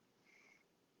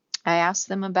 I asked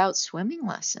them about swimming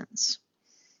lessons.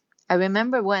 I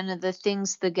remember one of the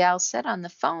things the gal said on the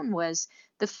phone was,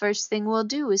 the first thing we'll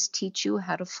do is teach you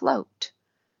how to float.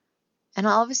 And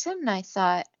all of a sudden I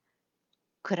thought,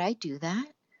 could I do that?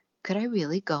 Could I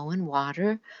really go in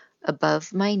water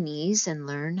above my knees and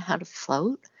learn how to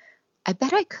float? I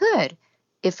bet I could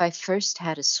if I first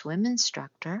had a swim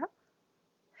instructor.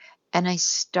 And I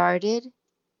started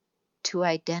to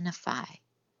identify.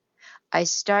 I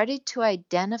started to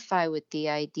identify with the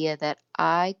idea that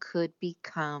I could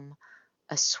become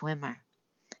a swimmer.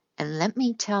 And let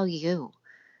me tell you,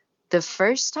 the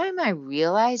first time I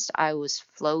realized I was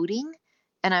floating,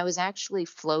 and I was actually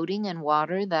floating in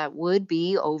water that would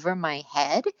be over my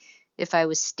head if I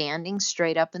was standing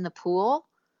straight up in the pool,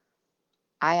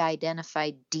 I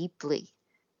identified deeply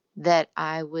that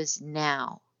I was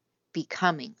now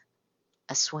becoming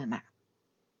a swimmer.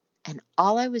 And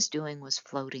all I was doing was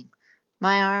floating.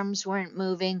 My arms weren't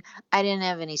moving. I didn't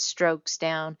have any strokes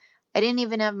down. I didn't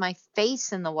even have my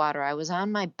face in the water. I was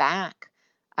on my back.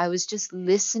 I was just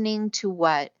listening to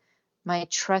what my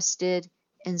trusted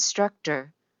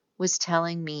instructor was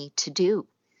telling me to do.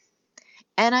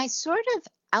 And I sort of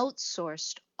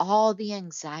outsourced all the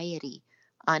anxiety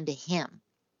onto him.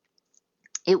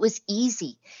 It was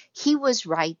easy. He was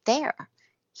right there.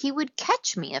 He would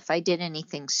catch me if I did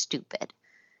anything stupid.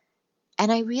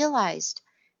 And I realized,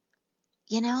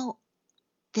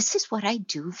 this is what I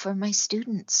do for my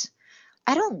students.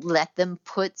 I don't let them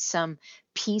put some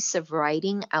piece of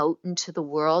writing out into the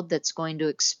world that's going to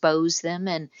expose them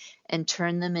and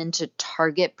turn them into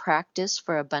target practice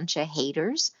for a bunch of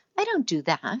haters. I don't do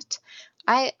that.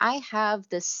 I have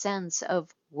the sense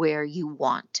of where you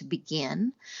want to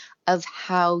begin, of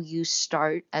how you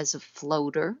start as a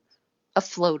floater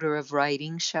of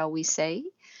writing, shall we say.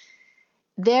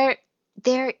 There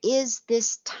is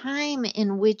this time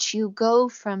in which you go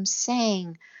from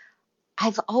saying,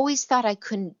 I've always thought I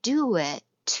couldn't do it,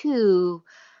 to,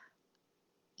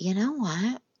 you know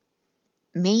what?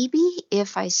 Maybe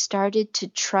if I started to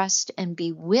trust and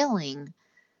be willing,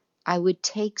 I would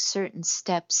take certain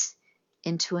steps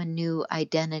into a new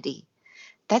identity.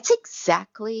 That's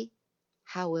exactly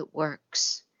how it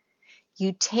works.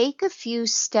 You take a few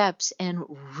steps and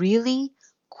really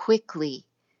quickly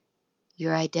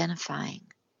you're identifying.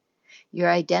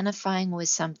 You're identifying with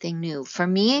something new. For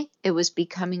me, it was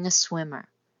becoming a swimmer.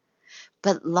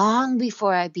 But long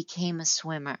before I became a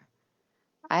swimmer,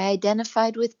 I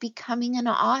identified with becoming an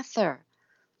author.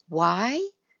 Why?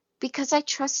 Because I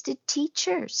trusted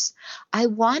teachers. I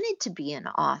wanted to be an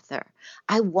author.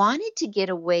 I wanted to get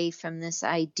away from this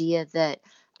idea that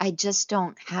I just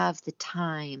don't have the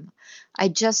time. I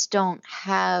just don't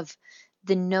have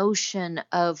the notion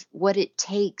of what it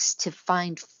takes to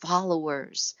find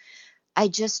followers. I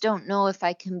just don't know if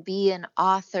I can be an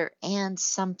author and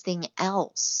something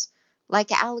else.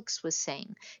 Like Alex was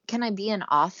saying, can I be an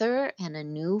author and a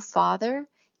new father?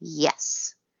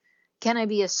 Yes. Can I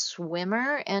be a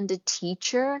swimmer and a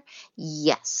teacher?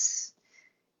 Yes.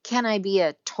 Can I be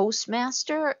a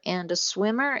Toastmaster and a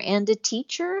swimmer and a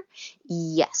teacher?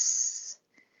 Yes.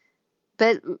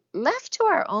 But left to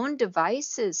our own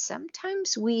devices,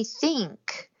 sometimes we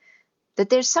think that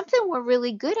there's something we're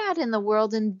really good at in the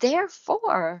world, and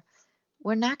therefore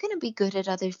we're not going to be good at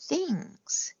other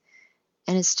things.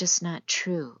 And it's just not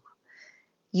true.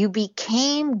 You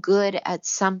became good at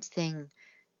something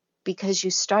because you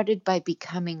started by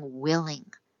becoming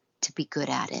willing to be good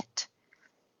at it.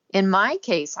 In my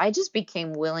case, I just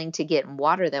became willing to get in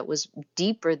water that was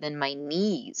deeper than my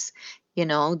knees,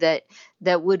 that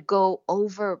would go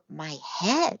over my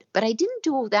head. But I didn't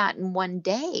do that in one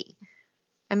day.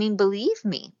 I mean, believe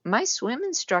me, my swim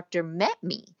instructor met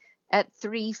me at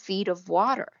 3 feet of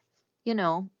water,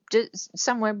 just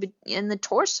somewhere in the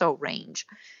torso range.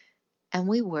 And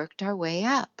we worked our way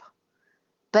up.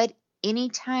 But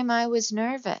anytime I was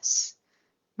nervous,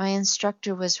 my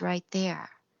instructor was right there.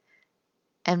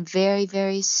 And very,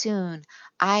 very soon,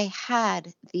 I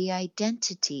had the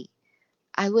identity.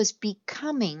 I was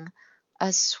becoming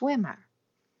a swimmer.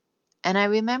 And I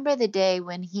remember the day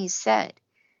when he said,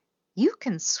 "You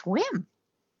can swim."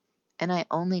 And I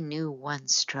only knew one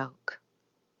stroke,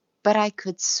 but I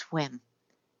could swim.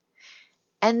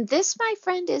 And this, my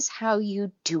friend, is how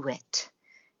you do it.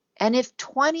 And if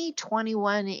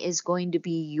 2021 is going to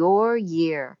be your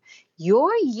year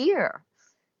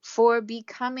for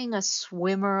becoming a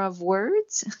swimmer of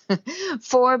words,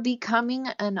 for becoming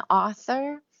an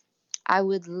author, I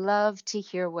would love to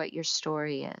hear what your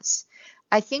story is.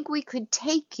 I think we could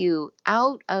take you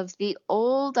out of the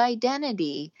old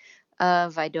identity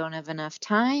of I don't have enough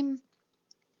time.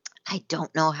 I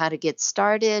don't know how to get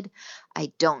started.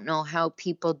 I don't know how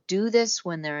people do this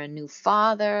when they're a new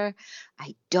father.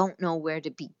 I don't know where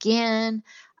to begin.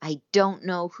 I don't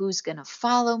know who's going to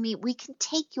follow me. We can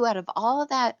take you out of all of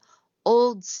that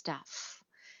old stuff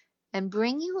and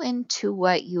bring you into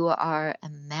what you are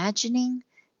imagining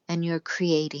and you're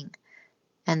creating.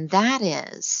 And that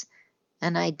is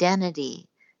an identity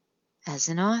as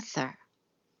an author.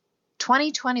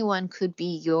 2021 could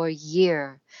be your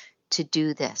year to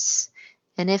do this.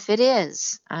 And if it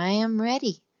is, I am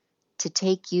ready to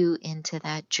take you into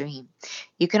that dream.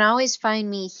 You can always find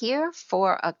me here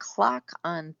 4:00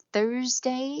 on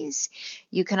Thursdays.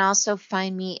 You can also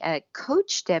find me at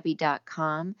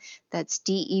CoachDebbie.com. That's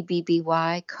DEBBY,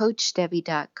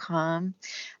 CoachDebbie.com.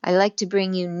 I like to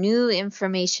bring you new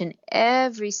information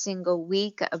every single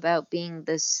week about being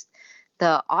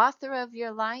the author of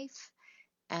your life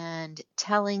and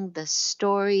telling the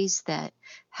stories that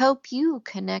help you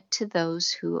connect to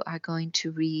those who are going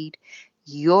to read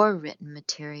your written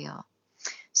material.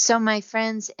 So, my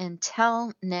friends,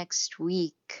 until next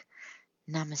week,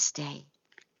 namaste.